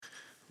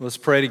Let's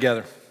pray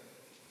together.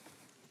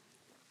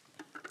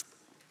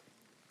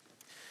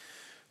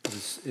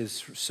 This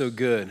is so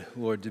good,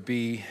 Lord, to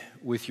be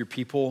with your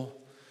people,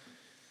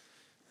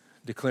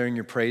 declaring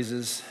your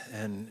praises.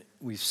 And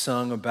we've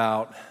sung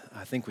about,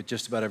 I think with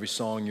just about every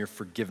song, your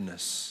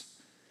forgiveness,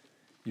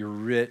 your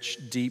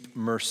rich, deep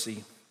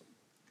mercy.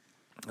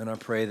 And I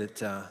pray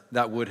that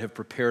that would have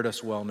prepared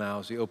us well now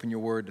as we open your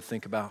word to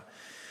think about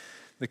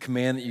the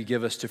command that you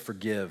give us to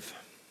forgive.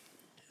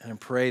 And I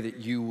pray that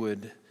you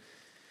would,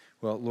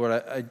 well, Lord,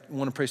 I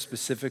want to pray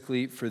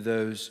specifically for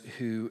those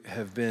who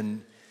have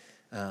been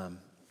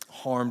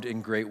harmed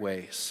in great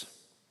ways.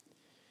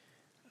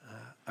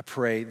 I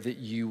pray that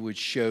you would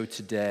show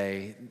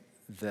today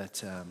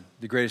that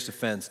the greatest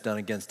offense done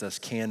against us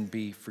can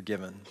be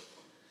forgiven.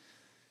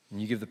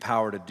 And you give the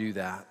power to do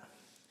that.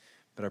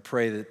 But I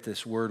pray that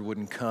this word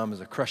wouldn't come as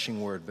a crushing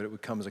word, but it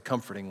would come as a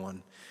comforting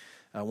one.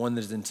 One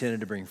that is intended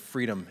to bring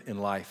freedom in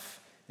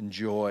life, and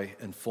joy,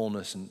 and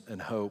fullness,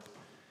 and hope.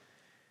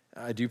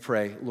 I do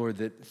pray, Lord,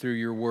 that through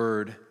your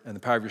word and the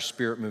power of your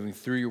Spirit moving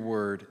through your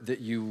word, that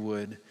you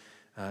would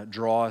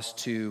draw us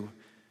to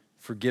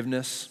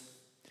forgiveness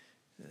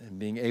and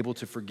being able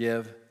to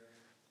forgive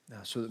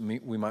so that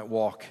we might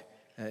walk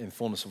in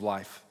fullness of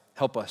life.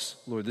 Help us,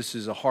 Lord. This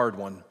is a hard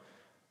one.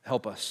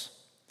 Help us.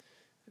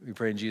 We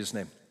pray in Jesus'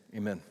 name.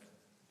 Amen.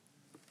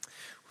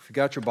 If you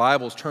got your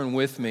Bibles, turn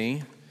with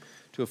me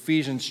to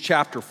Ephesians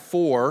chapter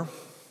 4.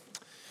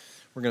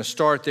 We're going to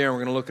start there, and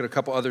we're going to look at a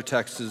couple other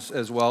texts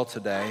as well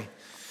today.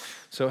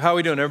 So how are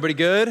we doing? Everybody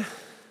good?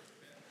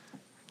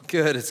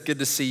 Good. It's good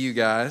to see you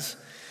guys.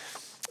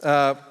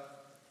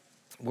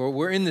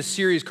 We're in this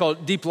series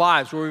called Deep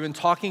Lives, where we've been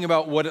talking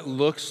about what it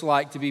looks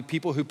like to be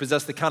people who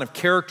possess the kind of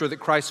character that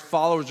Christ's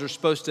followers are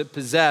supposed to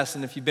possess.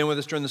 And if you've been with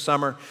us during the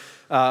summer,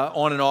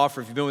 on and off,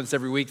 or if you've been with us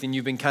every week, then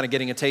you've been kind of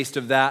getting a taste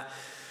of that.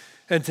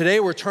 And today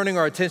we're turning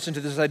our attention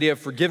to this idea of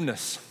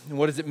forgiveness. And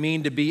what does it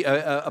mean to be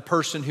a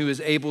person who is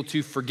able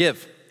to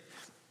forgive?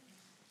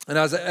 And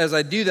as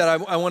I do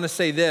that, I want to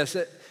say this.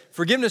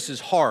 Forgiveness is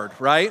hard,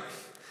 right?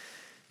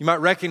 You might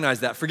recognize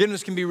that.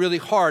 Forgiveness can be really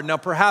hard. Now,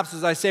 perhaps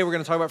as I say, we're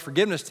going to talk about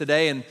forgiveness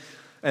today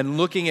and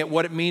looking at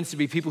what it means to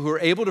be people who are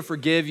able to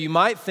forgive. You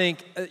might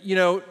think,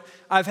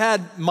 I've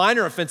had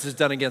minor offenses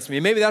done against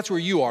me. Maybe that's where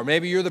you are.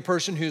 Maybe you're the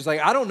person who's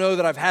like, I don't know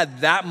that I've had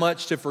that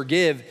much to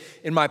forgive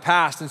in my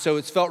past, and so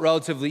it's felt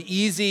relatively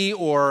easy,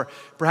 or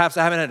perhaps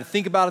I haven't had to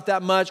think about it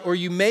that much. Or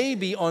you may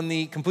be on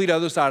the complete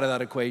other side of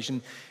that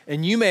equation,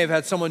 and you may have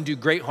had someone do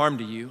great harm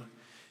to you.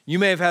 You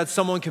may have had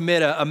someone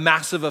commit a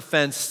massive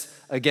offense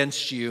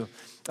against you.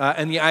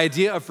 And the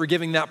idea of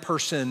forgiving that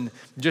person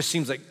just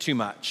seems like too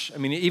much. I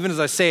mean, even as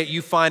I say it,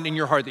 you find in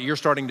your heart that you're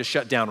starting to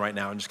shut down right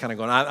now and just kind of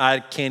going, I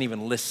can't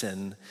even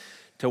listen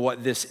to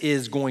what this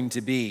is going to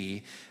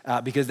be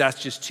because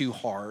that's just too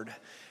hard.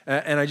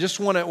 And I just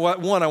want to,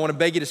 one, I want to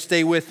beg you to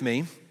stay with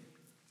me.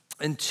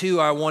 And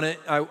two, I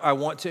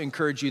want to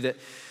encourage you that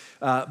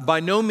by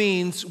no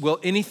means will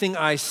anything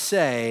I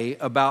say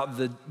about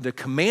the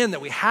command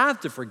that we have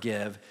to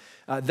forgive,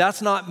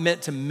 that's not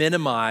meant to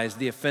minimize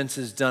the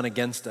offenses done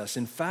against us.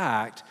 In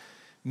fact,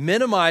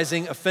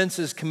 minimizing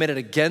offenses committed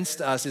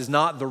against us is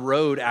not the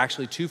road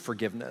actually to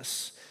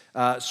forgiveness.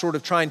 Sort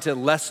of trying to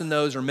lessen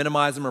those or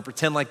minimize them or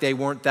pretend like they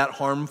weren't that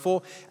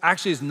harmful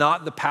actually is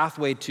not the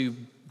pathway to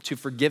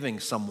forgiving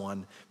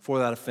someone for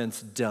that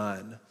offense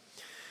done.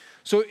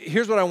 So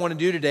here's what I want to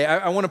do today.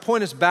 I want to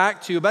point us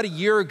back to about a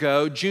year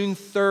ago, June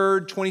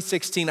 3rd,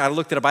 2016. I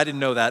looked it up. I didn't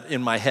know that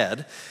in my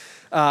head.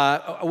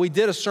 We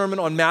did a sermon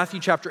on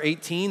Matthew chapter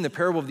 18, the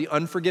parable of the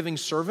unforgiving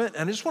servant.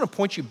 And I just want to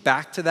point you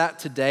back to that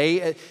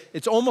today.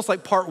 It's almost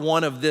like part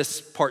one of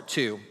this part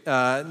two.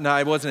 Now,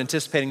 I wasn't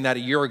anticipating that a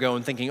year ago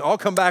and thinking, I'll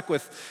come back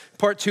with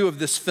part two of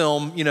this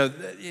film,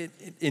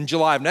 in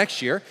July of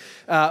next year.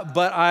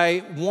 But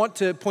I want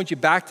to point you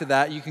back to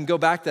that. You can go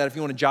back to that if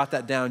you want to jot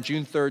that down,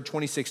 June 3rd,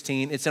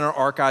 2016. It's in our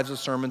archives of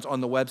sermons on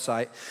the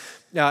website.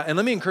 And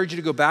let me encourage you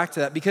to go back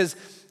to that because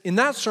in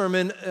that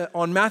sermon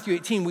on Matthew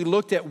 18, we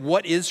looked at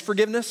what is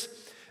forgiveness,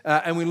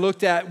 and we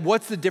looked at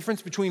what's the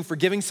difference between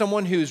forgiving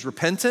someone who's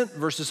repentant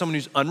versus someone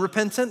who's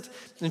unrepentant,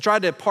 and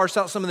tried to parse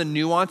out some of the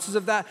nuances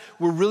of that.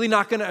 We're really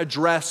not going to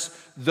address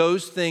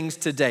those things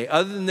today.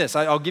 Other than this,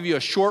 I'll give you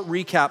a short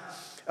recap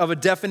of a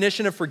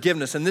definition of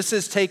forgiveness, and this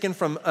is taken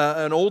from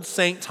an old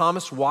saint,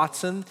 Thomas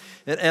Watson,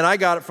 and I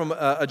got it from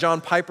a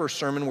John Piper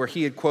sermon where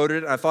he had quoted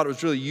it, and I thought it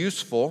was really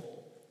useful.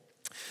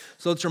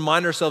 So let's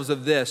remind ourselves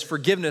of this.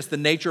 Forgiveness, the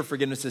nature of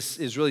forgiveness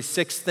is really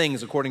 6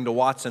 things, according to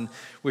Watson,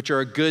 which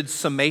are a good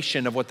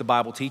summation of what the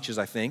Bible teaches,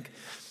 I think.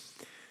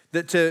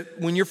 That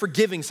when you're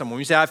forgiving someone, when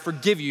you say, I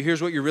forgive you,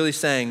 here's what you're really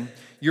saying.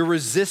 You're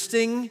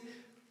resisting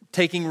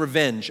taking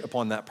revenge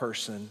upon that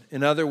person.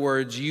 In other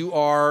words, you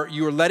are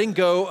letting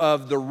go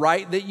of the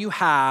right that you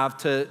have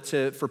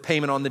for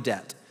payment on the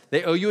debt.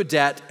 They owe you a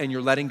debt, and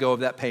you're letting go of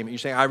that payment. You're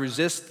saying, I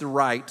resist the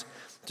right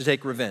to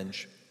take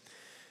revenge.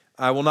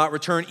 I will not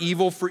return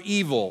evil for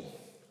evil.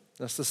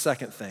 That's the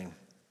second thing.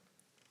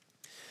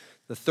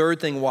 The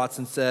third thing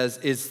Watson says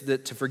is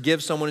that to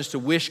forgive someone is to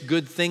wish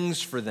good things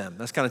for them.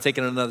 That's kind of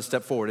taking it another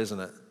step forward, isn't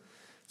it?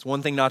 It's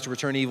one thing not to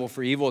return evil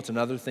for evil. It's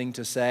another thing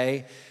to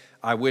say,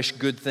 I wish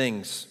good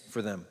things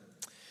for them.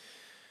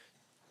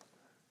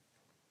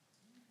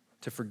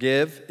 To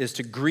forgive is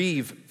to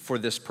grieve for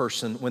this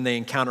person when they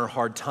encounter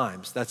hard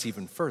times. That's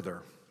even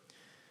further.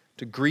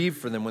 To grieve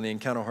for them when they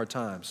encounter hard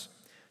times.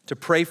 To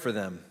pray for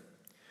them.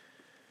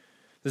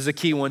 This is a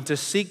key one. To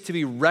seek to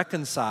be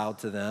reconciled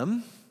to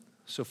them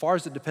so far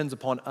as it depends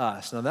upon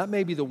us. Now that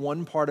may be the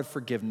one part of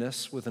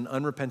forgiveness with an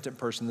unrepentant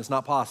person that's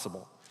not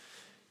possible.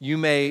 You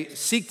may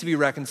seek to be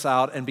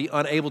reconciled and be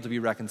unable to be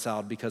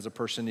reconciled because a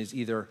person is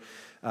either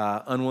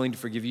unwilling to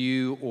forgive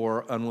you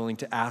or unwilling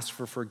to ask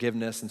for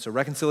forgiveness. And so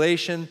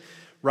reconciliation,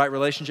 right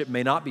relationship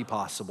may not be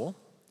possible,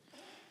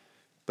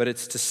 but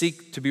it's to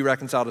seek to be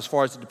reconciled as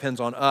far as it depends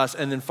on us.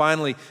 And then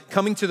finally,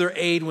 coming to their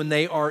aid when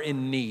they are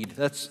in need.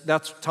 That's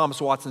Thomas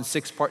Watson's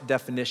 6-part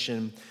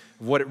definition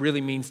of what it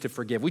really means to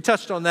forgive. We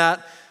touched on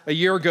that a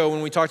year ago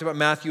when we talked about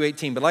Matthew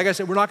 18. But like I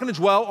said, we're not going to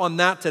dwell on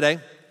that today.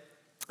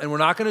 And we're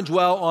not going to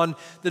dwell on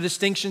the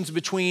distinctions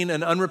between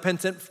an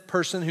unrepentant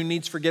person who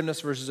needs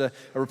forgiveness versus a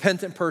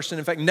repentant person.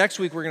 In fact, next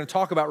week we're going to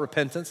talk about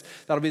repentance.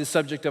 That'll be the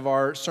subject of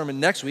our sermon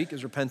next week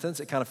is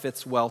repentance. It kind of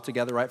fits well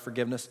together, right?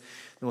 Forgiveness.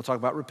 And we'll talk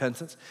about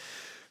repentance.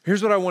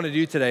 Here's what I want to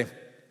do today.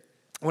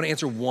 I want to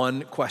answer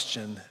one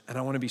question, and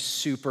I want to be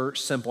super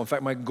simple. In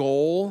fact, my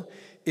goal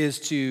is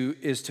to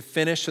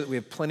finish so that we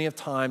have plenty of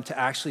time to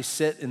actually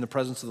sit in the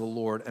presence of the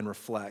Lord and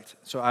reflect.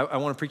 So I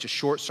want to preach a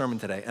short sermon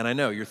today, and I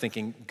know you're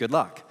thinking, good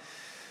luck.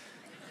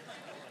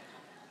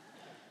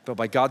 But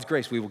by God's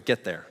grace, we will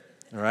get there,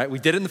 all right? We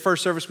did it in the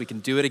first service. We can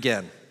do it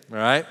again, all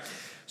right?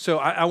 So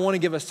I want to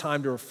give us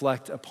time to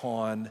reflect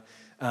upon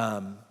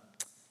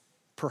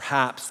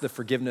perhaps the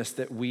forgiveness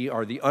that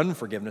the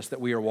unforgiveness that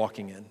we are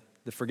walking in,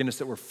 the forgiveness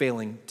that we're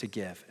failing to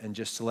give, and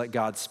just to let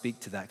God speak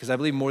to that. Because I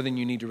believe more than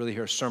you need to really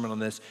hear a sermon on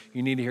this,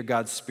 you need to hear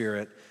God's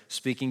Spirit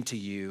speaking to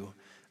you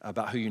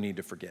about who you need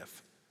to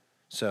forgive.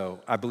 So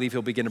I believe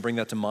he'll begin to bring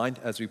that to mind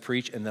as we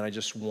preach, and then I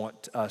just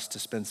want us to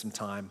spend some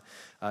time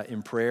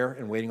in prayer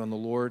and waiting on the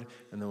Lord,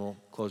 and then we'll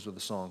close with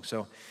a song.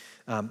 So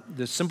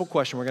the simple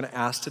question we're going to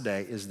ask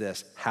today is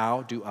this: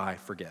 how do I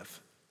forgive?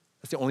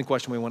 That's the only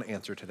question we want to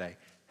answer today.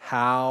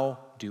 How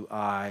do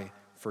I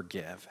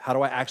forgive? How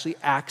do I actually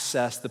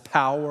access the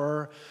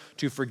power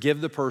to forgive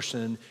the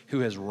person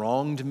who has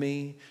wronged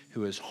me,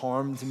 who has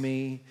harmed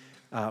me,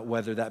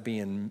 whether that be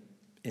in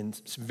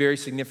very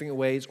significant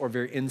ways or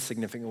very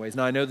insignificant ways?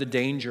 Now, I know the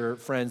danger,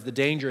 friends, the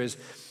danger is,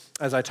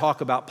 as I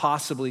talk about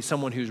possibly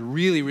someone who's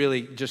really,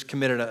 really just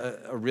committed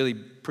a really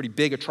pretty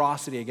big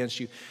atrocity against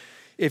you,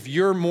 if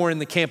you're more in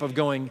the camp of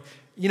going,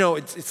 you know,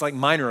 it's like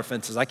minor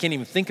offenses. I can't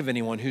even think of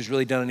anyone who's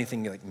really done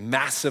anything like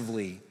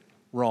massively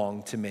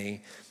wrong to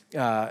me.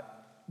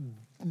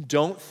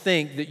 Don't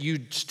think that you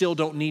still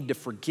don't need to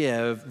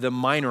forgive the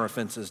minor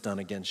offenses done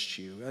against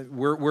you.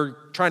 We're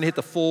trying to hit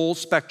the full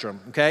spectrum,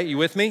 okay? You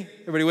with me?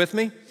 Everybody with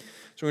me? So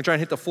we're going to try and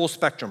hit the full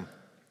spectrum.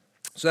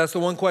 So that's the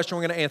one question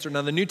we're going to answer.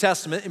 Now, the New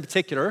Testament in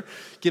particular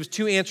gives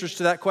two answers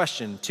to that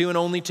question, two and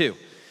only two.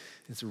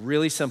 It's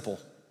really simple,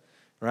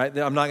 right?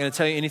 I'm not going to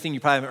tell you anything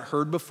you probably haven't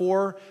heard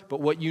before, but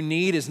what you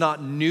need is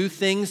not new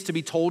things to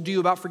be told to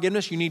you about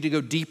forgiveness. You need to go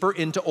deeper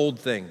into old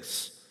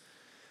things.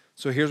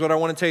 So here's what I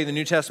want to tell you. The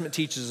New Testament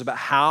teaches about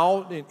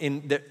how,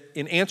 in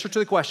answer to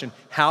the question,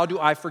 how do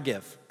I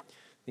forgive?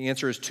 The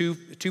answer is two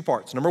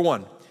parts. Number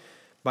one,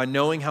 by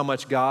knowing how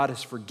much God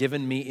has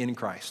forgiven me in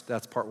Christ.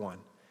 That's part one.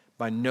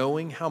 By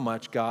knowing how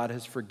much God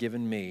has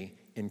forgiven me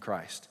in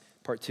Christ.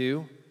 Part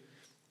two,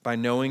 by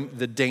knowing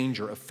the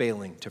danger of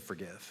failing to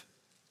forgive.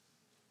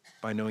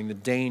 By knowing the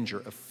danger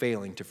of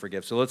failing to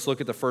forgive. So let's look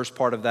at the first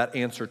part of that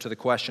answer to the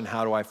question,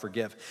 how do I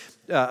forgive?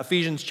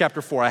 Ephesians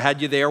chapter 4, I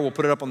had you there. We'll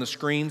put it up on the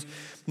screens.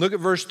 Look at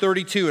verse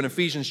 32 in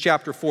Ephesians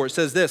chapter 4. It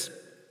says this. It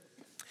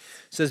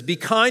says, be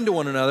kind to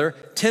one another,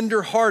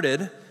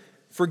 tender-hearted,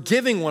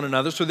 forgiving one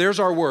another. So there's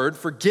our word,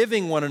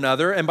 forgiving one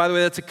another. And by the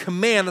way, that's a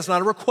command. That's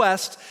not a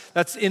request.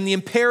 That's in the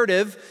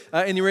imperative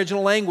in the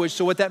original language.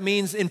 So what that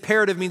means,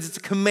 imperative means it's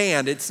a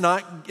command. It's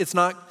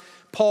not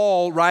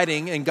Paul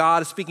writing and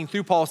God is speaking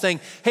through Paul saying,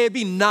 hey, it'd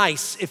be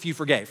nice if you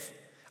forgave.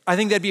 I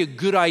think that'd be a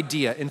good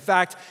idea. In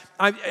fact,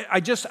 I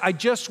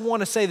just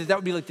want to say that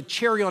would be like the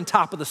cherry on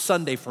top of the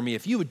sundae for me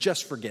if you would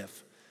just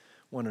forgive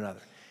one another.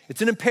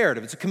 It's an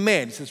imperative. It's a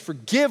command. He says,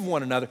 forgive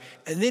one another.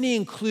 And then he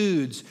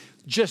includes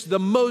just the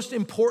most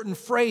important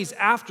phrase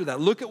after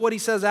that. Look at what he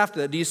says after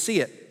that. Do you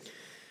see it?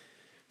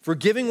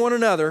 Forgiving one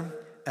another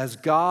as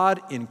God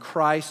in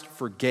Christ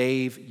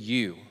forgave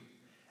you.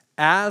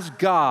 As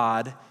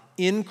God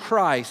in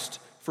Christ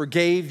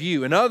forgave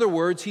you. In other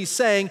words, he's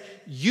saying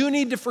you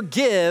need to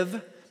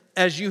forgive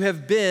as you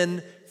have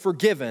been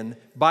forgiven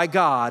by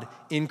God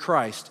in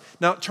Christ.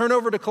 Now turn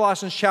over to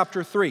Colossians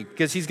chapter 3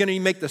 because he's going to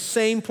make the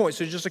same point.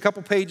 So just a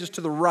couple pages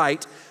to the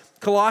right.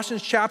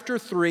 Colossians chapter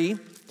 3.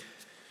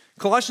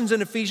 Colossians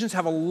and Ephesians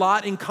have a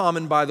lot in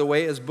common, by the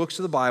way, as books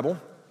of the Bible.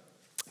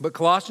 But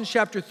Colossians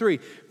chapter 3,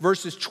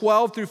 verses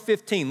 12 through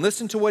 15.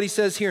 Listen to what he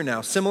says here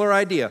now. Similar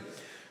idea.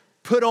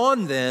 Put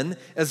on then,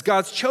 as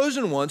God's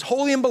chosen ones,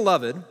 holy and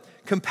beloved,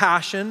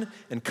 compassion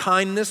and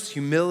kindness,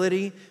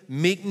 humility,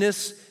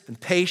 meekness and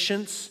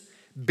patience,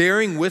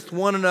 bearing with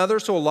one another.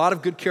 So a lot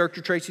of good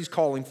character traits he's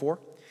calling for.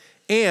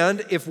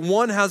 And if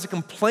one has a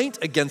complaint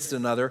against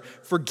another,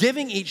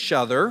 forgiving each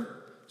other.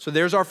 So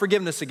there's our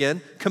forgiveness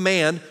again.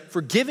 Command,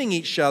 forgiving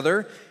each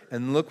other.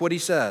 And look what he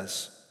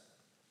says.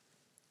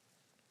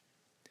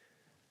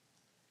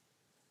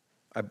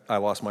 I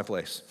lost my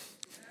place.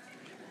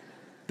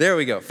 There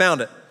we go,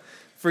 found it.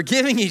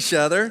 Forgiving each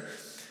other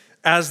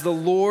as the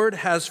Lord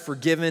has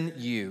forgiven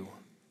you,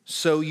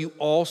 so you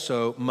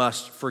also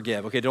must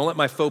forgive. Okay, don't let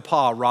my faux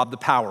pas rob the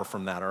power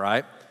from that, all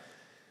right?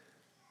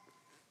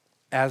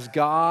 As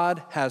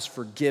God has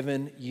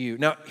forgiven you.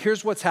 Now,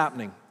 here's what's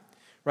happening,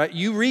 right?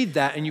 You read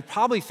that and you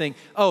probably think,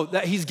 oh,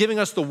 that he's giving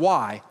us the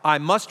why. I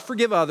must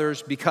forgive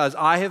others because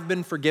I have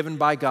been forgiven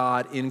by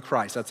God in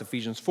Christ. That's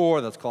Ephesians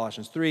 4, that's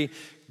Colossians 3.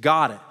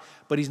 Got it.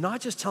 But he's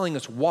not just telling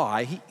us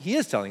why. He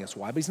is telling us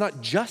why, but he's not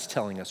just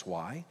telling us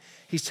why.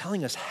 He's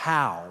telling us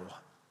how.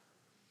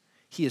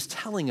 He is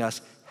telling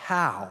us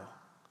how.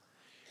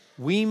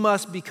 We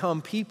must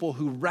become people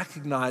who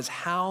recognize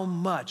how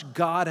much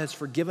God has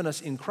forgiven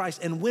us in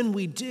Christ. And when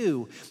we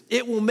do,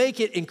 it will make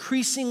it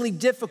increasingly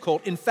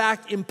difficult, in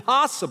fact,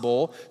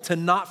 impossible, to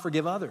not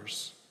forgive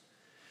others.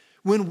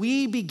 When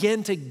we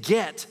begin to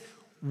get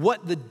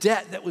what the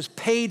debt that was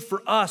paid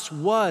for us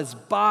was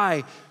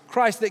by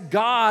Christ, that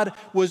God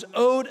was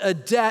owed a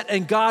debt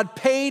and God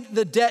paid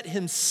the debt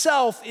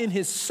himself in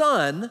his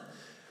Son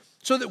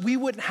so that we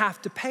wouldn't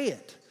have to pay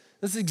it.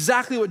 This is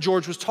exactly what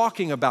George was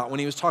talking about when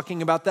he was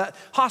talking about that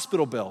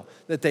hospital bill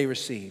that they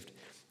received.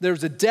 There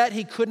was a debt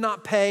he could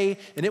not pay,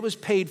 and it was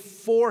paid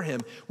for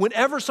him.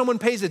 Whenever someone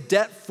pays a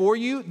debt for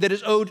you that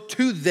is owed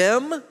to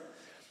them,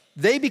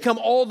 they become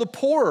all the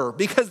poorer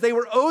because they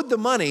were owed the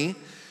money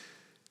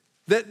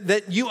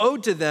that you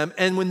owed to them,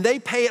 and when they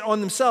pay it on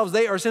themselves,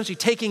 they are essentially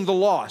taking the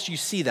loss. You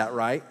see that,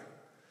 right?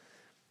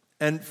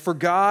 And for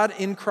God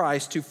in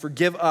Christ to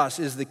forgive us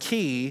is the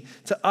key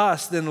to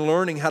us then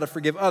learning how to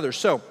forgive others.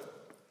 So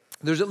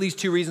there's at least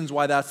two reasons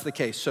why that's the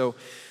case. So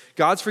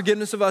God's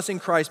forgiveness of us in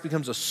Christ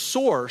becomes a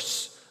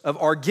source of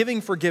our giving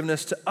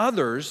forgiveness to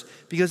others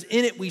because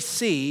in it we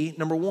see,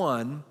 number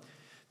one,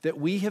 that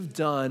we have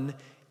been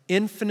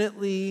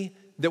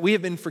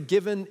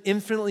forgiven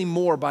infinitely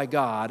more by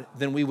God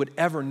than we would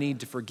ever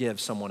need to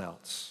forgive someone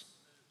else.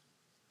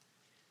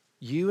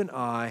 You and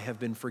I have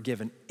been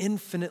forgiven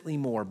infinitely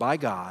more by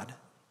God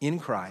in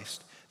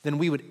Christ than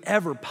we would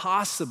ever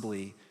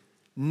possibly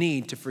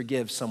need to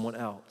forgive someone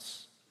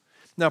else.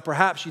 Now,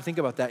 perhaps you think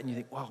about that and you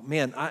think, well,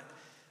 man,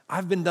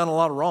 I've been done a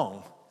lot of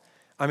wrong.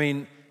 I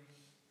mean,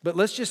 but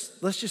let's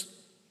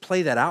just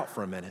play that out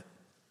for a minute,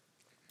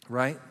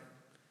 right?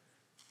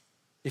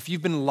 If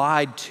you've been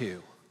lied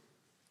to,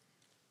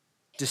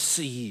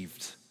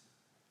 deceived,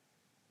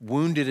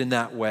 wounded in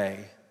that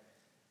way,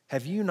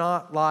 have you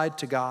not lied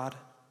to God?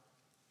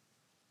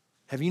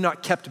 Have you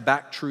not kept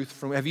back truth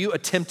from, have you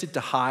attempted to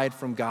hide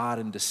from God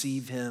and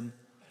deceive him?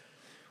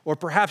 Or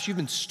perhaps you've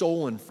been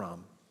stolen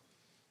from.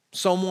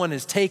 Someone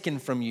has taken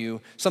from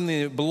you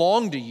something that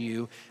belonged to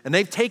you and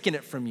they've taken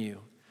it from you.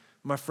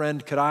 My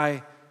friend, could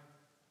I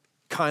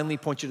kindly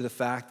point you to the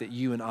fact that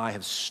you and I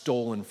have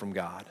stolen from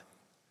God?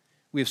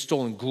 We have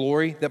stolen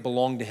glory that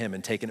belonged to him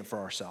and taken it for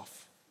ourselves.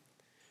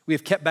 We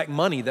have kept back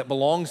money that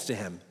belongs to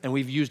him and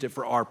we've used it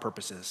for our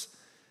purposes.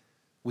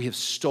 We have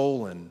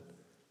stolen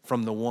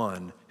from the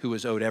one who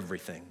is owed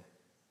everything.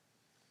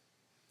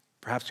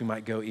 Perhaps we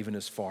might go even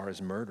as far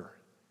as murder.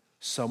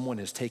 Someone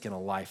has taken a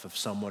life of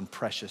someone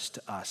precious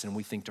to us and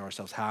we think to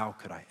ourselves, how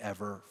could I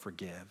ever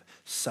forgive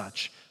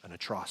such an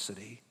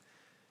atrocity?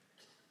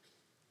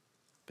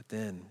 But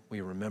then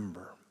we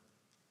remember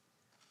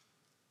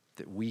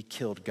that we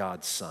killed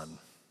God's Son.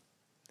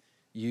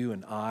 You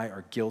and I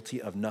are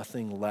guilty of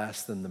nothing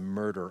less than the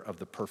murder of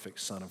the perfect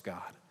Son of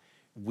God.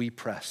 We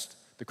pressed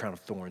the crown of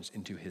thorns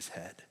into his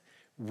head.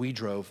 We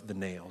drove the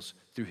nails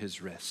through his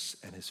wrists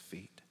and his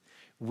feet.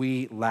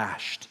 We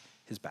lashed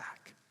his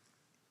back.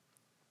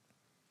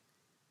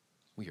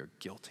 We are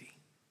guilty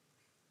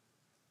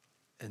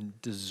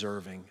and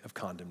deserving of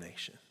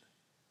condemnation.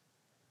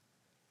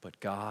 But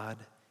God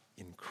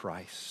in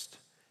Christ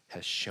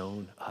has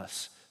shown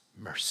us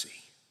mercy.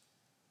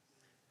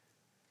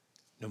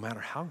 No matter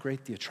how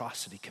great the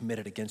atrocity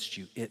committed against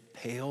you, it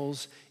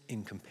pales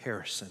in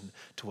comparison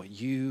to what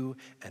you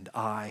and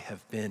I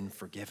have been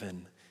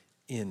forgiven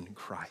in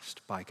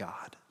Christ by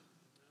God.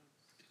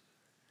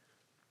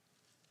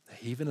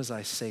 Even as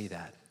I say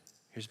that,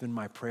 here's been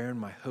my prayer and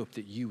my hope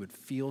that you would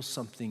feel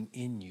something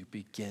in you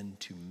begin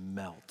to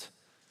melt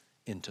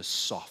into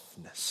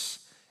softness,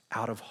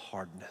 out of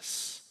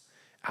hardness,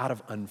 out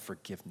of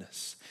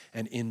unforgiveness,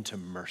 and into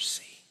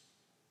mercy.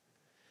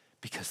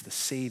 Because the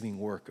saving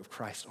work of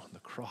Christ on the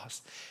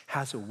cross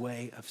has a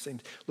way of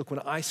saying, look, when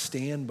I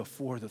stand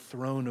before the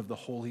throne of the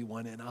Holy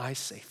One and I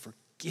say,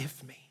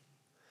 forgive me,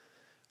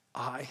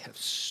 I have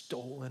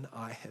stolen,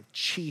 I have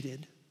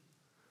cheated,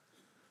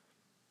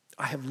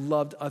 I have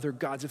loved other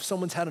gods. If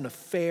someone's had an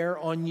affair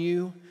on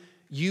you,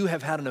 you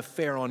have had an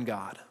affair on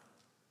God.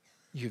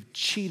 You have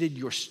cheated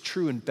your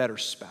true and better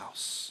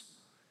spouse.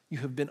 You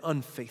have been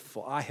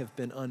unfaithful. I have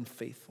been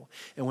unfaithful.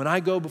 And when I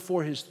go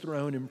before his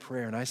throne in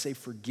prayer and I say,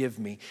 forgive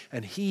me,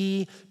 and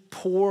he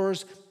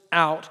pours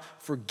out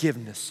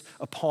forgiveness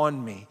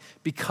upon me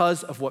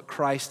because of what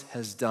Christ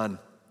has done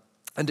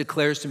and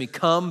declares to me,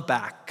 come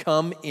back,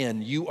 come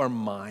in, you are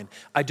mine.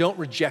 I don't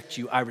reject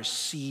you, I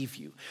receive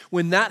you.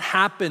 When that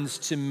happens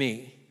to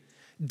me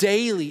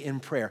daily in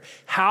prayer,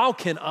 how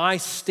can I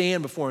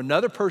stand before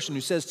another person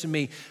who says to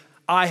me,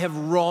 I have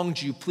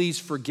wronged you, please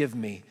forgive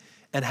me,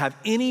 and have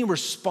any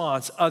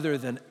response other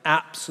than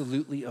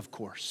absolutely, of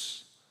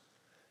course?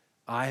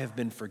 I have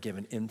been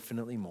forgiven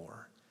infinitely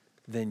more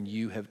than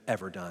you have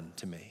ever done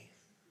to me.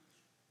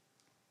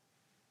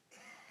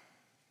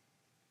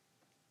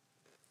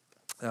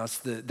 That's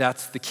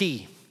the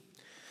key.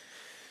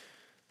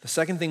 The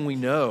second thing we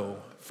know,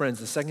 friends,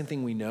 the second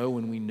thing we know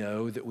when we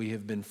know that we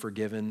have been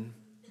forgiven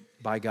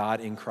by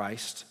God in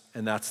Christ,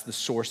 and that's the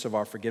source of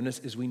our forgiveness,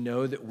 is we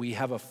know that we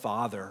have a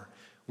Father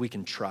we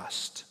can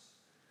trust.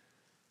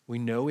 We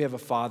know we have a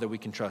Father we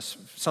can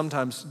trust.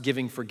 Sometimes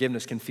giving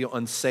forgiveness can feel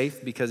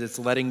unsafe because it's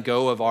letting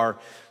go of our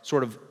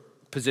sort of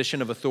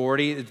position of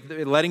authority.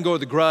 Letting go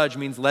of the grudge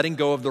means letting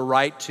go of the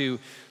right to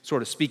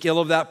sort of speak ill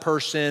of that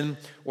person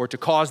or to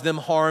cause them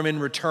harm in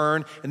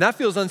return. And that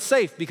feels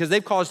unsafe because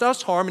they've caused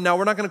us harm and now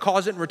we're not going to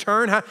cause it in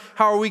return.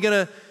 How are we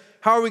going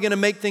to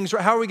make things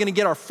right? How are we going to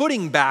get our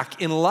footing back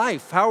in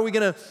life? How are we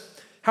going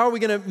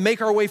to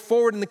make our way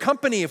forward in the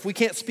company if we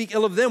can't speak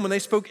ill of them when they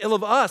spoke ill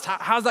of us?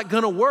 How's that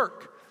going to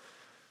work?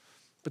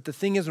 But the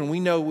thing is, when we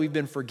know we've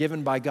been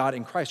forgiven by God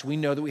in Christ, we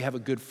know that we have a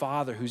good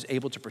Father who's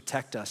able to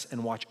protect us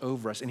and watch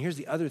over us. And here's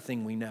the other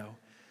thing we know.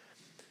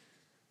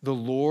 The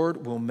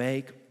Lord will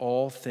make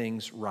all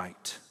things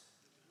right.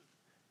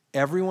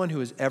 Everyone who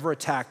has ever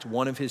attacked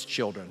one of his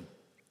children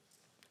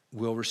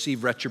will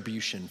receive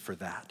retribution for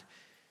that.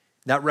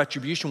 That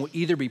retribution will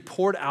either be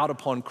poured out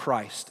upon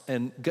Christ,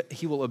 and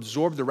he will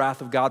absorb the wrath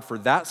of God for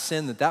that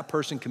sin that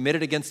person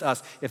committed against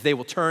us if they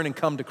will turn and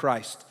come to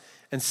Christ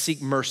and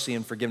seek mercy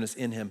and forgiveness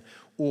in him.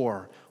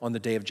 Or on the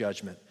day of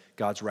judgment,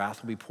 God's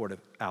wrath will be poured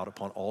out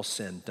upon all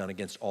sin done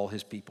against all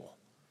his people.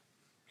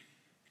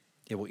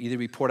 It will either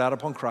be poured out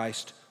upon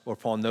Christ or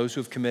upon those who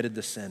have committed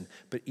the sin.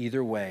 But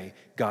either way,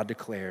 God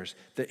declares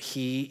that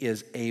he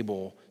is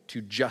able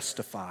to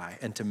justify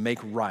and to make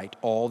right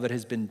all that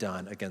has been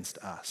done against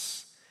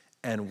us.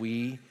 And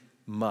we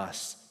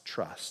must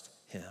trust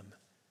him.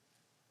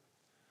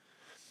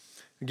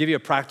 I'll give you a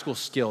practical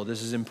skill.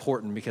 This is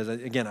important because,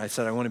 again, I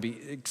said I want to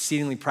be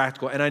exceedingly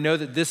practical. And I know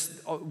that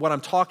what I'm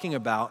talking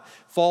about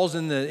falls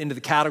into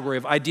the category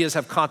of ideas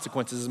have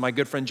consequences, as my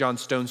good friend John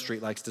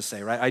Stonestreet likes to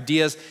say, right?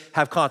 Ideas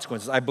have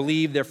consequences. I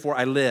believe, therefore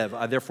I live.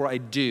 Therefore I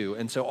do.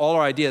 And so all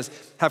our ideas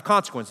have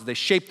consequences. They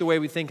shape the way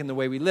we think and the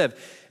way we live.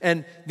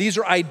 And these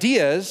are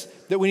ideas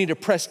that we need to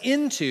press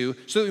into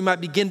so that we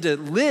might begin to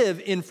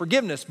live in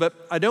forgiveness. But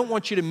I don't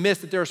want you to miss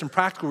that there are some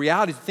practical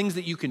realities, things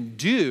that you can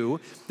do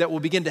that will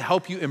begin to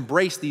help you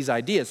embrace these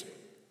ideas.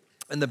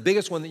 And the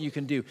biggest one that you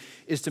can do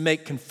is to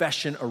make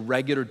confession a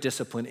regular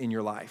discipline in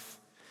your life.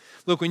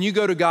 Look, when you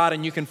go to God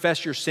and you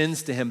confess your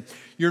sins to him,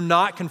 you're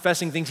not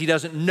confessing things he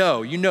doesn't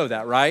know. You know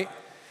that, right?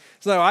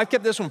 So I've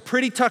kept this one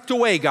pretty tucked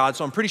away, God,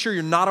 so I'm pretty sure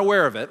you're not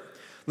aware of it.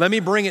 Let me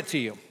bring it to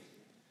you.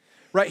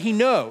 Right? He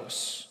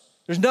knows.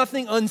 There's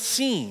nothing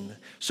unseen.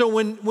 So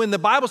when the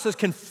Bible says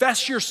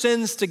confess your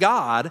sins to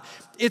God,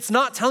 it's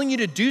not telling you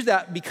to do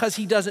that because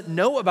he doesn't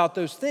know about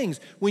those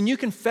things. When you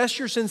confess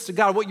your sins to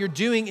God, what you're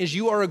doing is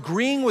you are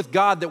agreeing with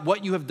God that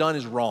what you have done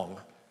is wrong.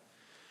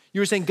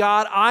 You're saying,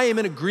 God, I am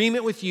in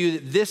agreement with you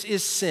that this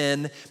is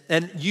sin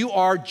and you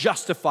are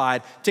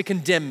justified to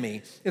condemn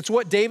me. It's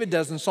what David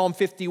does in Psalm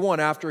 51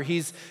 after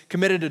he's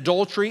committed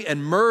adultery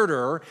and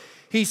murder.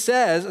 He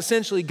says,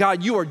 essentially,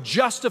 God, you are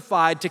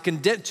justified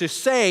to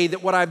say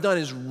that what I've done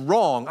is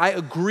wrong. I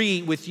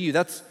agree with you.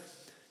 That's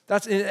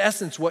in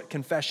essence what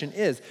confession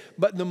is.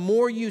 But the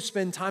more you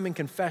spend time in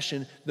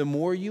confession, the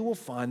more you will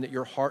find that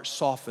your heart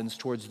softens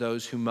towards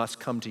those who must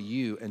come to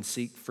you and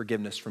seek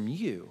forgiveness from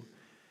you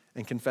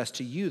and confess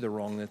to you the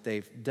wrong that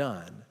they've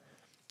done.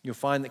 You'll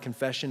find that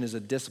confession is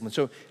a discipline.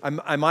 So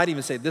I might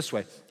even say it this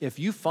way. If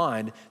you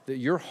find that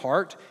your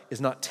heart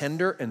is not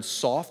tender and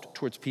soft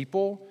towards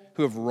people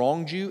who have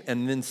wronged you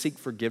and then seek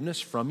forgiveness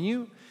from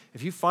you,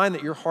 if you find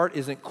that your heart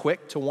isn't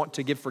quick to want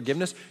to give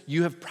forgiveness,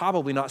 you have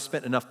probably not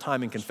spent enough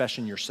time in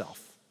confession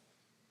yourself.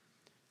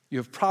 You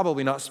have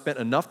probably not spent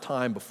enough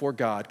time before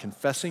God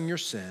confessing your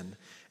sin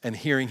and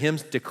hearing him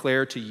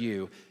declare to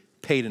you,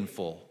 paid in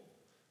full.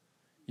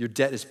 Your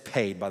debt is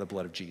paid by the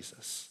blood of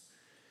Jesus.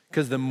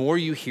 Because the more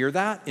you hear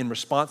that in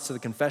response to the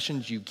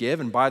confessions you give,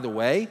 and by the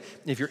way,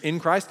 if you're in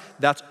Christ,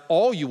 that's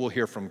all you will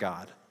hear from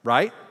God,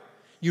 right?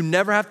 You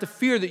never have to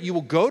fear that you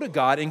will go to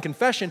God in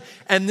confession,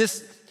 and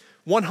this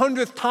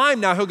 100th time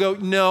now he'll go,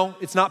 no,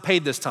 it's not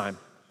paid this time.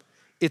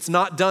 It's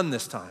not done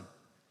this time.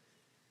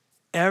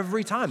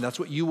 Every time, that's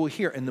what you will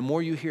hear. And the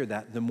more you hear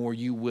that, the more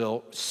you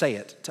will say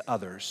it to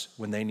others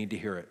when they need to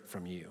hear it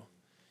from you.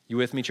 You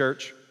with me,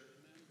 church?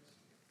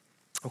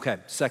 Okay,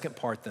 second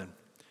part then.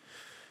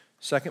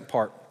 Second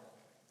part.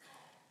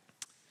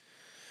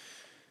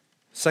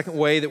 Second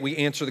way that we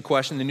answer the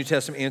question, the New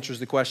Testament answers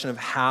the question of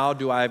how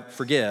do I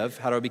forgive,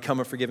 how do I become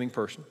a forgiving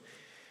person,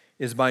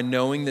 is by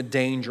knowing the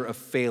danger of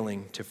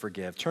failing to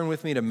forgive. Turn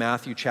with me to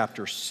Matthew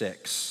chapter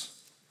 6.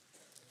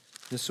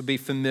 This will be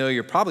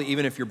familiar, probably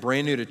even if you're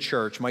brand new to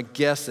church. My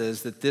guess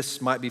is that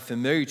this might be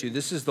familiar to you.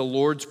 This is the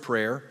Lord's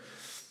Prayer.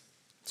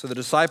 So the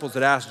disciples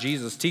had asked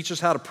Jesus, teach us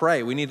how to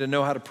pray. We need to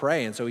know how to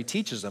pray. And so he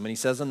teaches them, and he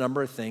says a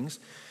number of things.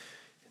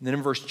 And then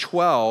in verse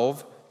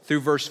 12 through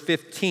verse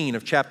 15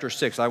 of chapter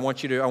 6, I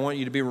want you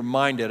to be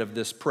reminded of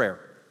this prayer.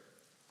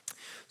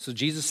 So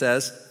Jesus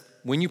says,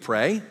 when you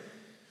pray,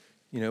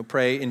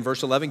 pray in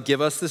verse 11,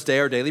 give us this day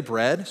our daily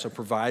bread, so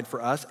provide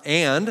for us,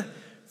 and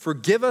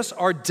forgive us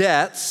our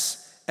debts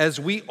as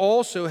we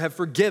also have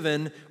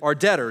forgiven our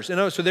debtors.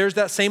 So there's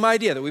that same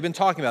idea that we've been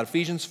talking about,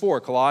 Ephesians 4,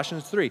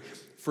 Colossians 3.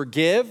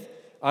 Forgive,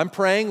 I'm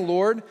praying,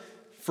 Lord,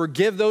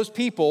 forgive those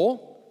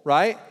people,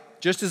 right?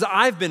 Just as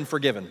I've been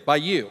forgiven by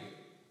you.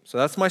 So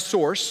that's my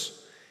source.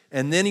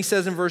 And then he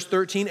says in verse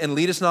 13, and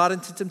lead us not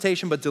into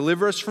temptation, but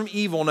deliver us from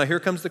evil. Now here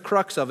comes the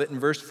crux of it in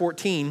verse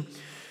 14.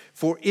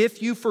 For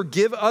if you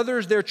forgive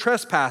others their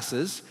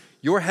trespasses,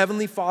 your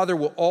heavenly Father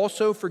will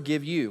also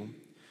forgive you.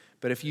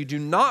 But if you do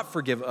not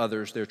forgive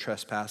others their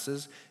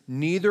trespasses,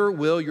 neither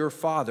will your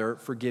Father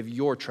forgive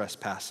your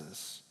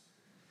trespasses.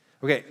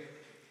 Okay,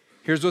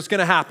 here's what's going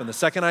to happen. The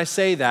second I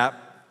say that,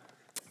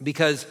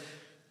 because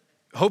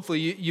hopefully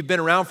you've been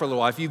around for a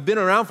little while. If you've been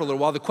around for a little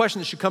while, the question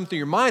that should come through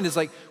your mind is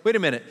like, wait a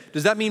minute,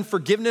 does that mean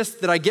forgiveness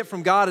that I get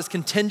from God is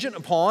contingent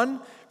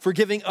upon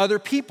forgiving other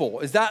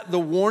people? Is that the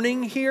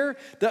warning here?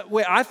 That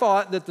way, I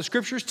thought that the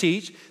scriptures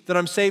teach that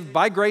I'm saved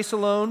by grace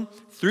alone,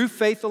 through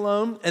faith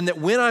alone, and that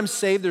when I'm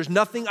saved, there's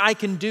nothing I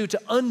can do to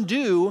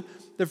undo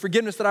the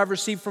forgiveness that I've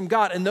received from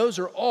God. And those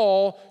are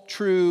all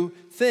true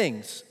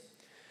things.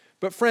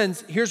 But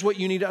friends, here's what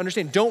you need to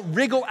understand. Don't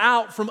wriggle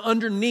out from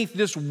underneath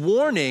this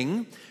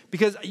warning,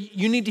 because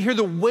you need to hear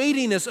the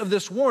weightiness of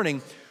this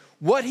warning.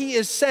 What he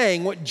is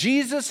saying, what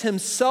Jesus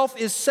himself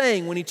is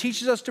saying when he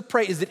teaches us to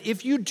pray, is that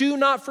if you do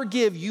not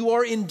forgive, you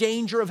are in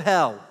danger of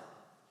hell.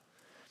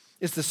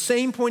 It's the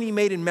same point he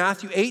made in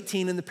Matthew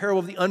 18 in the parable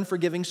of the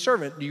unforgiving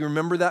servant. Do you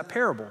remember that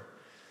parable?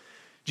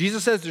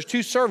 Jesus says there's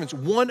two servants.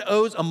 One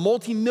owes a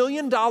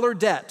multi-million-dollar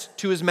debt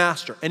to his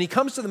master. And he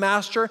comes to the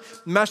master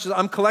says,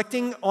 I'm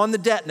collecting on the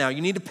debt now.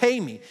 You need to pay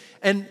me.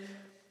 And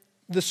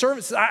the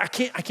servant says, I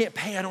can't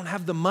pay. I don't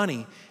have the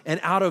money. And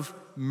out of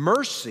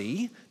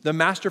mercy, the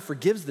master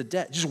forgives the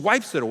debt, just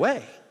wipes it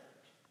away.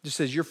 Just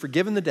says, you're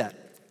forgiven the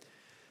debt.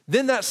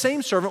 Then that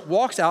same servant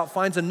walks out,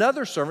 finds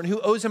another servant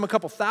who owes him a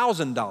couple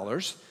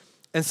 $1,000s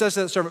and says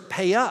to that servant,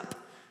 pay up.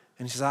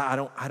 And he says, I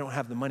don't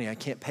have the money. I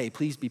can't pay.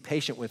 Please be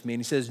patient with me. And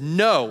he says,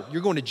 no,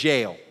 you're going to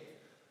jail.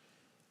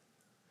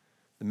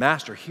 The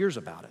master hears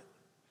about it,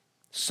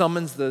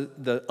 summons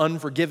the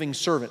unforgiving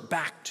servant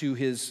back to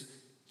his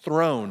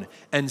throne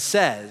and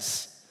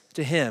says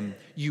to him,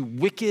 you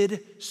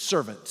wicked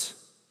servant,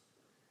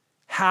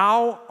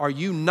 how are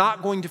you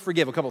not going to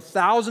forgive a couple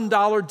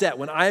 $1,000 debt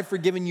when I have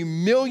forgiven you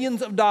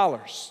millions of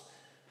dollars?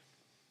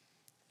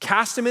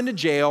 Cast him into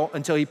jail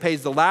until he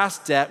pays the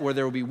last debt, where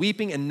there will be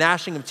weeping and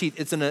gnashing of teeth.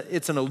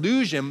 It's an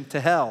allusion to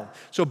hell.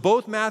 So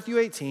both Matthew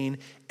 18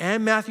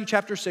 and Matthew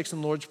chapter 6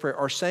 in the Lord's Prayer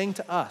are saying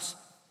to us,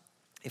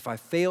 if I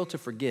fail to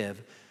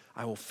forgive,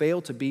 I will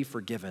fail to be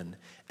forgiven.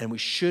 And we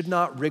should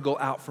not wriggle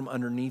out from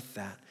underneath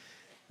that.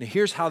 Now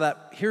here's how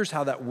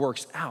that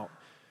works out.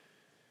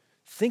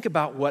 Think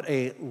about what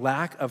a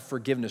lack of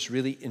forgiveness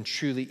really and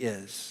truly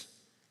is.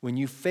 When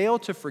you fail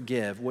to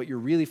forgive, what you're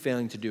really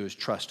failing to do is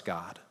trust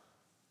God.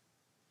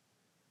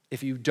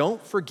 If you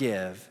don't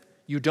forgive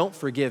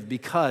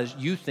because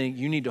you think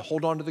you need to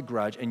hold on to the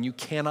grudge and you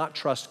cannot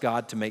trust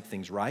God to make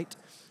things right.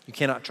 You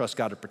cannot trust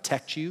God to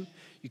protect you.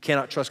 You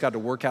cannot trust God to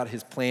work out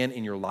his plan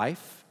in your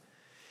life.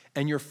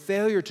 And your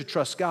failure to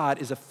trust God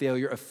is a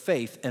failure of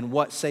faith. And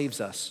what saves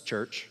us,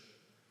 church?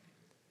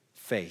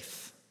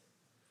 Faith.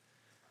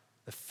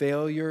 The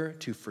failure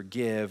to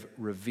forgive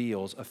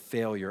reveals a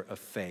failure of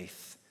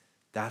faith.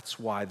 That's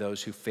why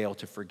those who fail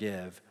to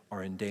forgive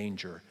are in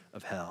danger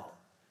of hell,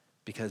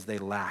 because they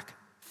lack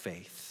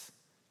faith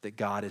that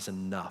God is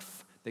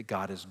enough, that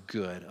God is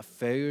good. A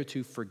failure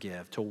to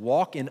forgive, to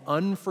walk in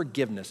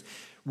unforgiveness,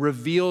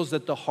 reveals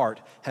that the heart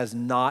has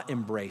not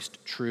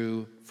embraced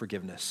true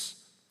forgiveness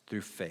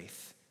through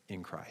faith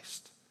in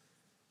Christ.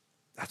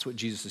 That's what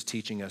Jesus is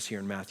teaching us here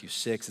in Matthew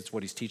 6. It's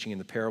what he's teaching in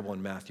the parable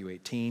in Matthew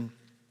 18.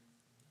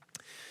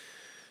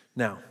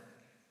 Now,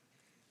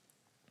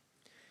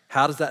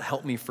 how does that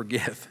help me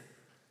forgive?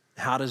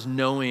 How does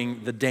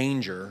knowing the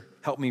danger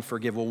help me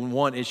forgive? Well,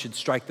 one, it should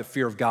strike the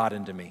fear of God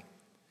into me.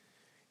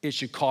 It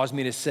should cause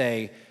me to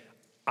say,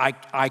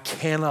 I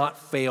cannot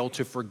fail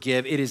to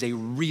forgive. It is a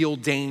real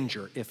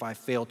danger if I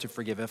fail to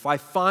forgive. If I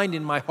find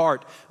in my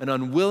heart an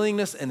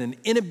unwillingness and an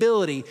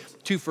inability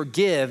to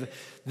forgive,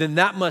 then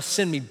that must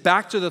send me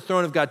back to the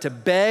throne of God to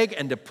beg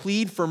and to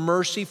plead for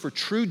mercy, for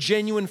true,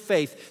 genuine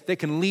faith that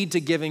can lead to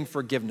giving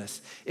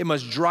forgiveness. It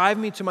must drive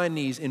me to my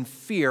knees in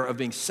fear of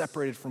being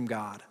separated from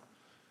God.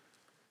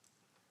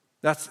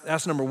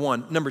 That's number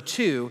one. Number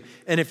two,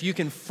 and if you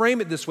can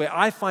frame it this way,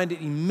 I find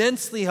it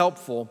immensely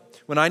helpful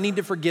when I need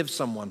to forgive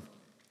someone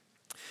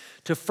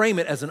to frame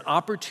it as an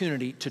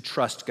opportunity to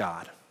trust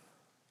God.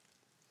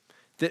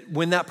 That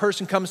when that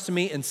person comes to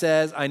me and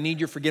says, I need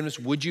your forgiveness,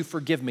 would you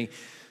forgive me?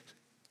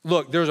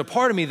 Look, there's a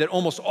part of me that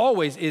almost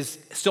always is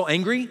still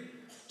angry,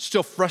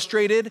 still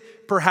frustrated,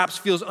 perhaps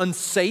feels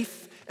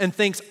unsafe, and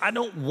thinks, I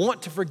don't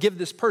want to forgive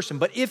this person.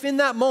 But if in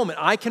that moment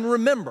I can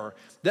remember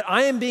that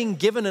I am being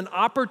given an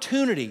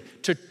opportunity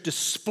to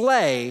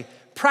display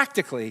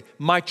practically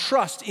my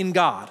trust in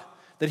God,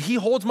 that he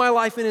holds my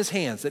life in his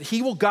hands, that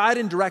he will guide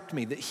and direct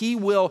me, that he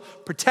will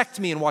protect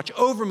me and watch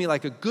over me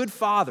like a good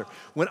father.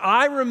 When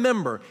I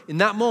remember in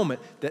that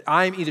moment that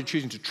I am either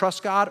choosing to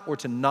trust God or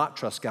to not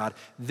trust God,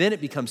 then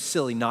it becomes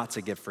silly not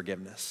to give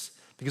forgiveness.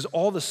 Because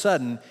all of a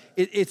sudden,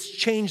 it's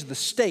changed the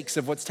stakes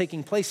of what's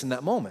taking place in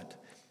that moment.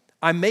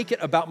 I make it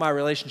about my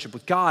relationship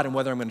with God and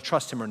whether I'm going to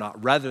trust him or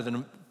not, rather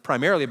than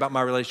primarily about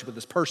my relationship with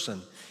this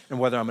person and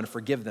whether I'm going to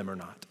forgive them or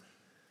not.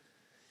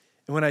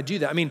 And when I do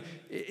that, I mean,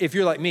 if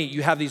you're like me,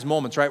 you have these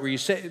moments, right, where you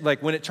say,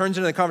 like when it turns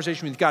into a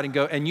conversation with God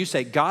and you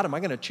say, God, am I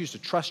going to choose to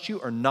trust you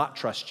or not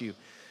trust you?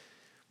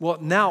 Well,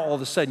 now all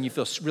of a sudden you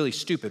feel really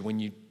stupid when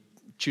you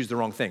choose the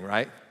wrong thing,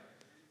 right?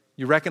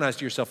 You recognize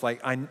to yourself,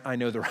 like, I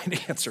know the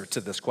right answer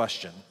to this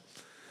question,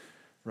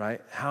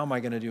 right? How am I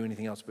going to do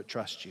anything else but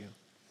trust you?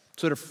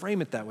 So to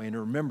frame it that way and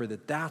to remember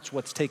that that's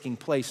what's taking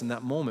place in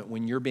that moment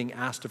when you're being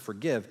asked to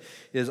forgive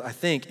is, I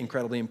think,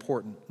 incredibly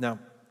important. Now,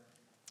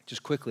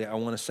 just quickly, I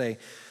want to say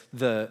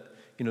there's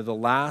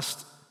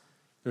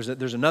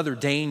another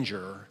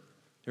danger.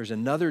 There's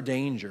another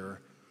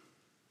danger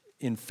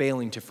in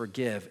failing to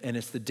forgive, and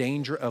it's the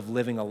danger of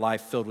living a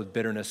life filled with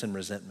bitterness and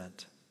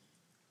resentment.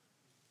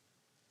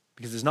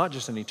 Because it's not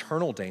just an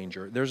eternal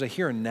danger, there's a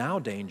here and now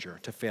danger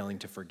to failing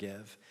to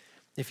forgive.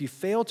 If you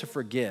fail to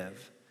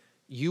forgive,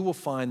 you will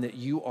find that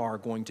you are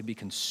going to be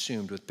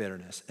consumed with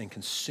bitterness and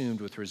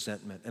consumed with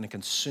resentment and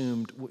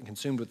consumed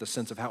with the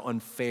sense of how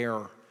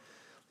unfair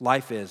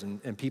life is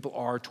and people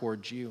are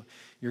towards you.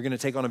 You're going to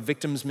take on a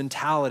victim's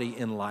mentality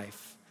in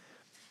life.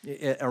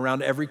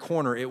 Around every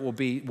corner, it will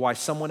be why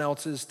someone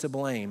else is to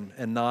blame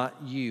and not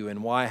you,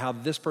 and how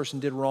this person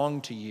did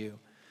wrong to you.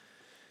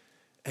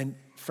 And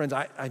friends,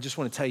 I just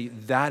want to tell you,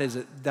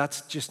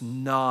 that's just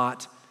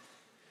not,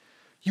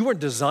 you weren't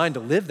designed to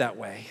live that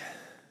way.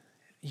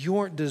 You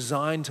weren't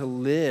designed to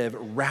live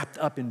wrapped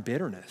up in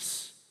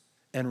bitterness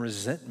and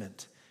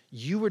resentment.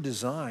 You were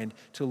designed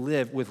to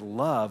live with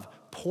love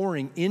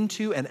pouring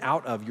into and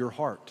out of your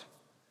heart.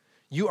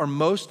 You are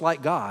most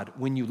like God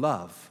when you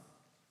love.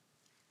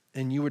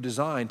 And you were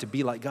designed to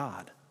be like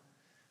God,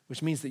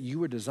 which means that you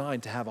were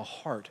designed to have a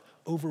heart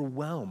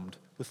overwhelmed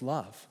with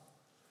love.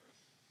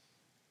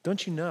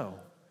 Don't you know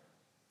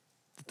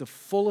that the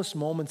fullest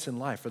moments in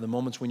life are the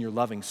moments when you're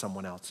loving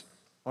someone else,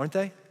 aren't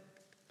they?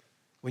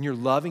 When you're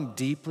loving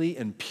deeply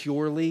and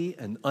purely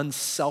and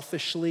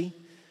unselfishly,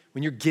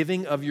 when you're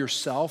giving of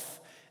yourself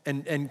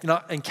and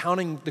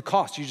counting the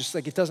cost, you're just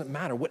like, it doesn't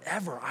matter,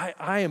 whatever.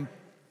 I am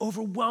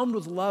overwhelmed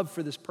with love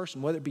for this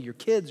person, whether it be your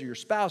kids or your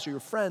spouse or your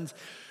friends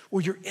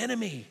or your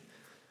enemy.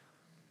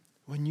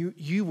 When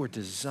you were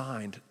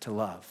designed to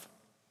love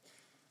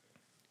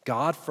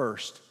God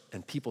first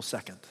and people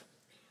second.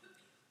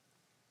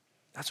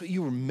 That's what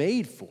you were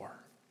made for.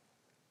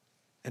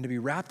 And to be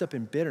wrapped up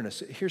in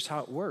bitterness, here's how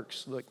it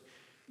works. Look,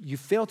 you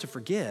fail to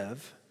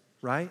forgive,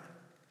 right?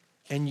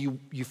 And you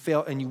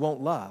fail and you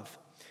won't love.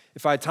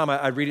 If I had time,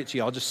 I'd read it to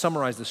you. I'll just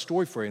summarize the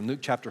story for you in Luke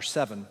chapter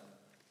 7.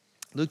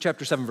 Luke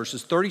chapter 7,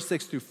 verses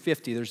 36 through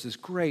 50, there's this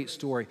great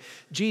story.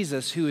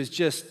 Jesus, who is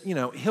just,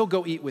 he'll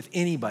go eat with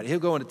anybody. He'll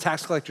go into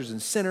tax collectors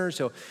and sinners.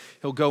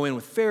 He'll go in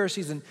with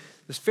Pharisees. And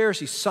this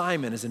Pharisee,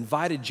 Simon, has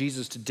invited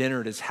Jesus to dinner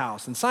at his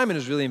house. And Simon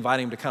is really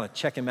inviting him to kind of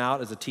check him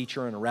out as a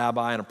teacher and a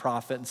rabbi and a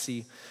prophet and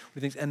see what he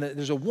thinks. And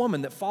there's a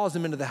woman that follows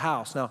him into the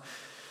house. Now,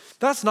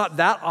 that's not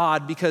that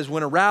odd, because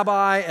when a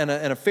rabbi and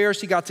a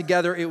Pharisee got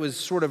together, it was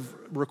sort of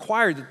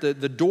required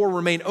that the door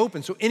remain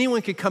open so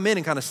anyone could come in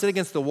and kind of sit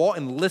against the wall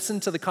and listen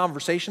to the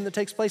conversation that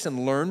takes place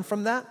and learn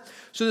from that.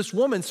 So this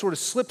woman sort of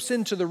slips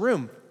into the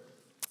room,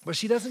 but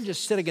she doesn't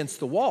just sit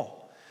against the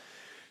wall.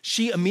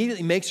 She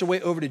immediately makes her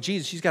way over to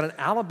Jesus. She's got an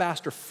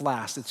alabaster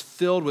flask that's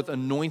filled with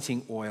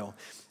anointing oil,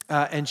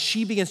 and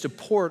she begins to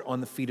pour it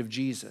on the feet of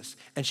Jesus,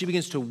 and she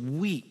begins to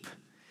weep.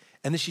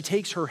 And then she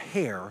takes her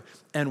hair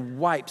and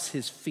wipes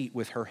his feet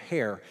with her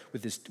hair,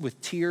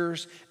 with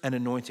tears and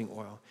anointing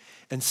oil.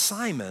 And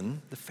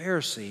Simon, the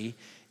Pharisee,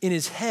 in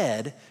his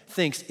head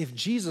thinks if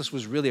Jesus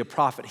was really a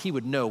prophet, he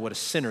would know what a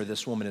sinner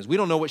this woman is. We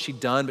don't know what she'd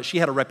done, but she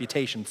had a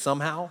reputation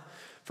somehow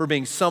for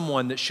being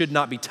someone that should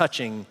not be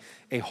touching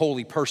a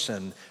holy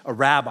person, a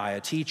rabbi, a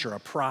teacher, a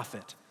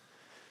prophet.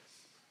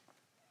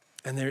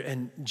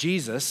 And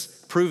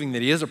Jesus, proving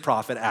that he is a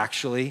prophet,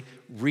 actually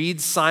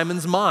reads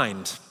Simon's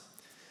mind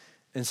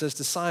and says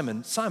to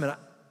Simon, Simon,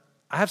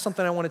 I have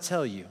something I want to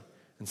tell you.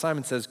 And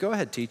Simon says, go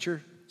ahead,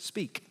 teacher,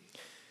 speak.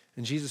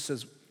 And Jesus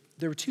says,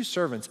 there were two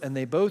servants, and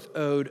they both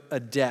owed a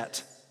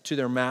debt to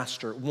their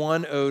master.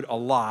 One owed a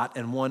lot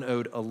and one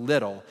owed a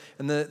little.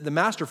 And the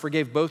master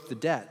forgave both the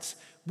debts.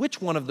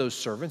 Which one of those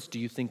servants do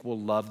you think will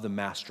love the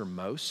master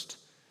most?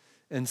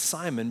 And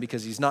Simon,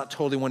 because he's not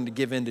totally wanting to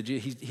give in to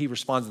Jesus, he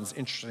responds in this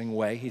interesting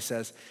way. He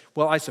says,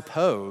 well, I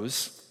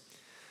suppose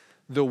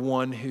the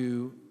one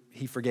who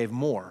he forgave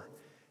more.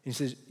 And he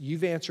says,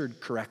 you've answered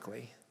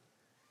correctly.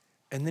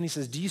 And then he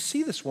says, do you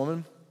see this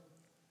woman?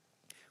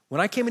 When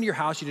I came into your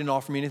house, you didn't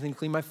offer me anything to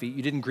clean my feet.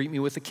 You didn't greet me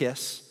with a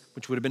kiss,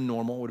 which would have been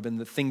normal, would have been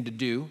the thing to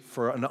do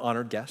for an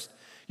honored guest.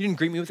 You didn't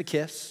greet me with a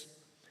kiss.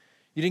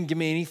 You didn't give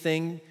me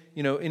anything,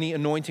 any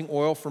anointing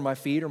oil for my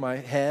feet or my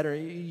head, or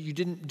you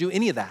didn't do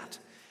any of that.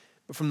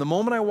 But from the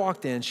moment I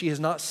walked in, she has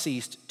not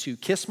ceased to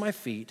kiss my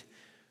feet,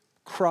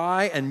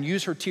 cry and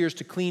use her tears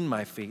to clean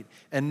my feet,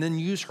 and then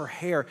use her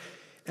hair.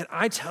 And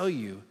I tell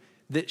you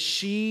that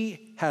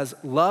she has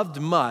loved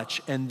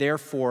much and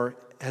therefore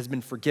has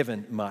been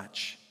forgiven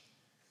much.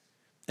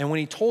 And when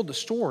he told the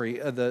story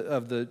of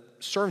the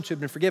servants who had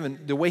been forgiven,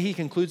 the way he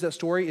concludes that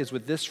story is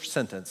with this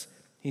sentence.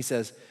 He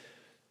says,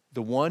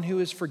 the one who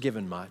is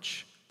forgiven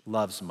much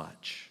loves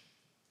much.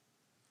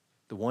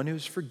 The one who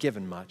is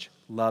forgiven much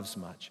loves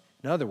much.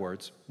 In other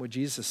words, what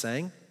Jesus is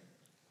saying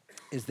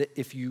is that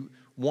if you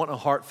want a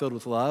heart filled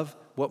with love,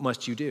 what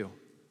must you do?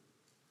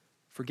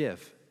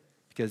 Forgive.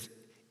 Because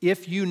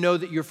if you know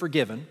that you're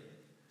forgiven,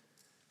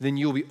 then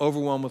you'll be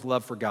overwhelmed with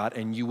love for God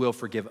and you will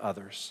forgive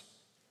others.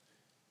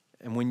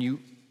 And when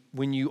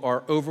you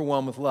are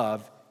overwhelmed with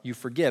love, you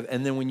forgive.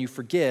 And then when you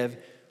forgive,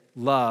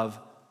 love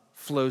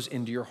flows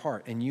into your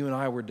heart. And you and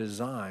I were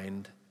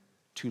designed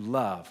to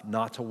love,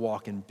 not to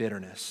walk in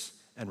bitterness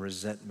and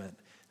resentment.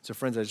 So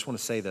friends, I just want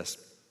to say this.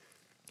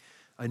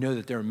 I know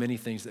that there are many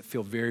things that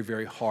feel very,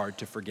 very hard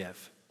to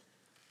forgive.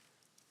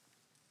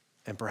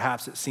 And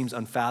perhaps it seems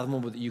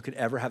unfathomable that you could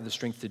ever have the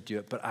strength to do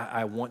it. But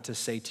I want to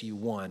say to you,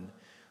 one,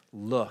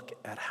 look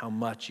at how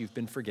much you've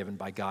been forgiven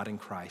by God in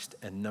Christ.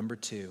 And number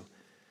two,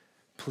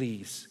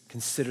 please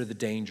consider the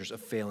dangers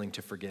of failing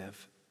to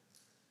forgive,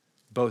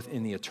 both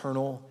in the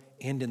eternal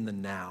and in the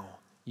now.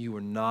 You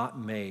were not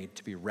made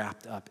to be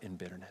wrapped up in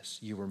bitterness.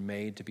 You were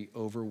made to be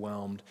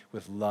overwhelmed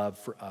with love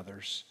for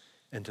others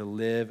and to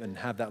live and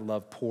have that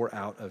love pour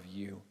out of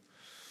you.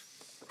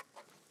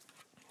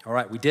 All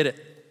right, we did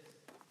it.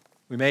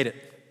 We made it.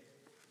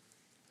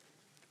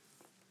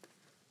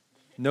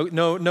 No,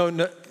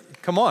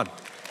 come on.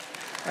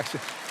 Actually,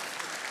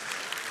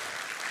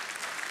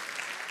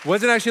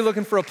 wasn't actually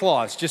looking for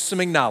applause, just some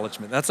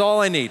acknowledgement. That's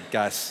all I need,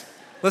 guys.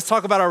 Let's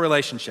talk about our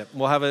relationship.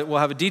 We'll have a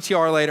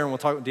DTR later, and we'll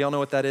talk. Do y'all know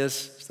what that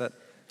is? Is that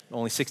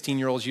only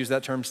 16-year-olds use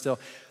that term still?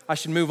 I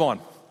should move on.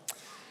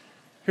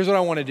 Here's what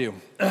I want to do.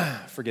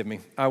 Forgive me.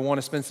 I want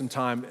to spend some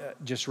time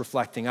just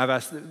reflecting. I've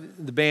asked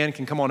the band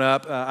can come on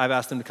up. I've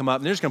asked them to come up,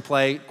 and they're just going to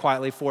play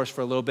quietly for us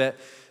for a little bit.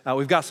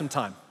 We've got some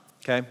time.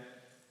 Okay,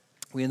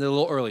 we ended a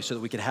little early so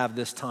that we could have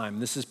this time.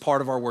 This is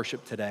part of our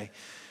worship today.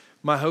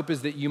 My hope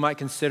is that you might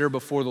consider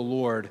before the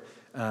Lord,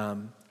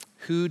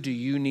 who do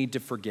you need to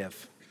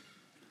forgive?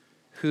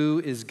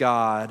 Who is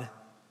God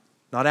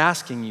not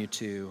asking you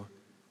to,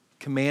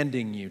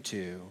 commanding you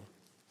to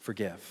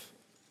forgive?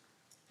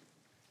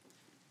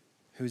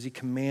 Who is he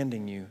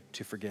commanding you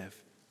to forgive?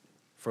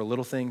 For a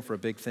little thing, for a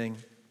big thing?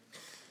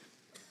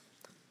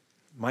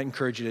 Might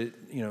encourage you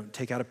to,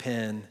 take out a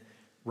pen,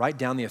 write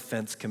down the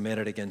offense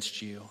committed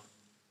against you.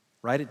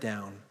 Write it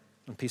down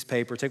on a piece of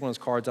paper. Take one of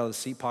those cards out of the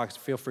seat pockets.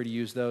 Feel free to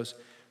use those.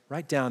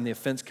 Write down the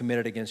offense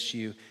committed against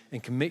you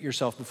and commit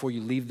yourself before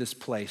you leave this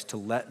place to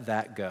let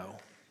that go.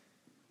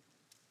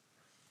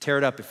 Tear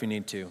it up if you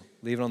need to.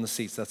 Leave it on the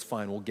seats. That's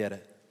fine. We'll get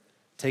it.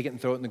 Take it and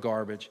throw it in the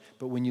garbage.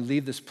 But when you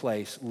leave this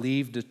place,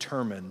 leave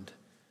determined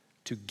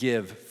to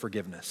give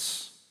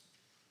forgiveness.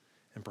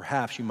 And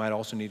perhaps you might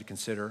also need to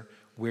consider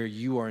where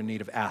you are in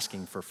need of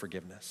asking for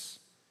forgiveness.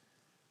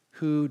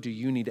 Who do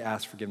you need to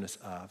ask forgiveness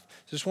of?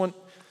 Here's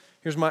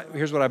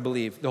what I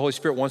believe. The Holy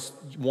Spirit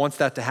wants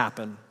that to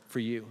happen for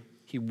you.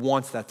 He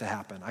wants that to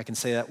happen. I can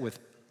say that with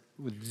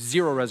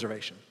zero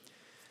reservation.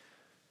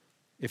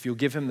 If you'll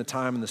give him the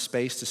time and the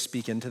space to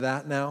speak into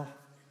that now,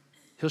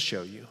 he'll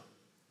show you.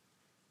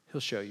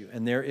 He'll show you.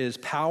 And there is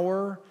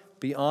power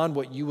beyond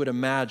what you would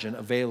imagine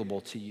available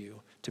to you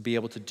to be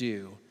able to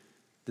do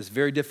this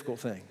very difficult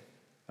thing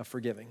of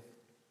forgiving.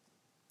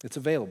 It's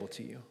available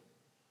to you.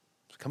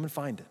 So come and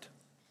find it.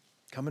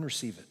 Come and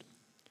receive it.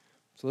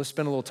 So let's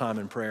spend a little time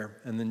in prayer,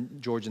 and then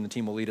George and the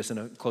team will lead us in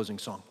a closing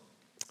song.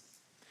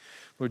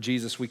 Lord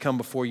Jesus, we come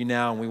before you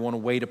now, and we want to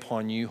wait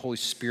upon you. Holy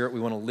Spirit, we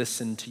want to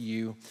listen to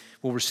you.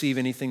 We'll receive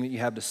anything that you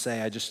have to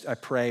say. I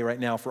pray right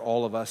now for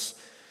all of us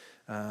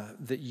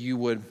that you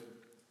would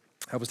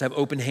help us to have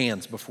open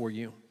hands before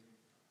you.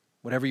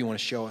 Whatever you want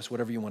to show us,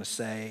 whatever you want to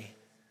say,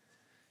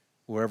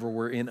 wherever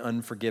we're in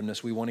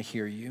unforgiveness, we want to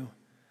hear you.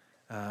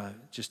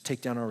 Just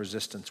take down our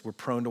resistance. We're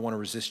prone to want to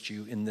resist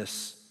you in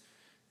this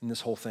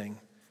whole thing.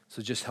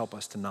 So just help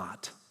us to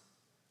not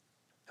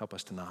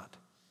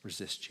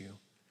resist you.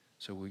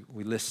 So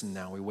we listen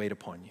now, we wait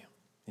upon you.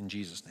 In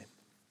Jesus' name.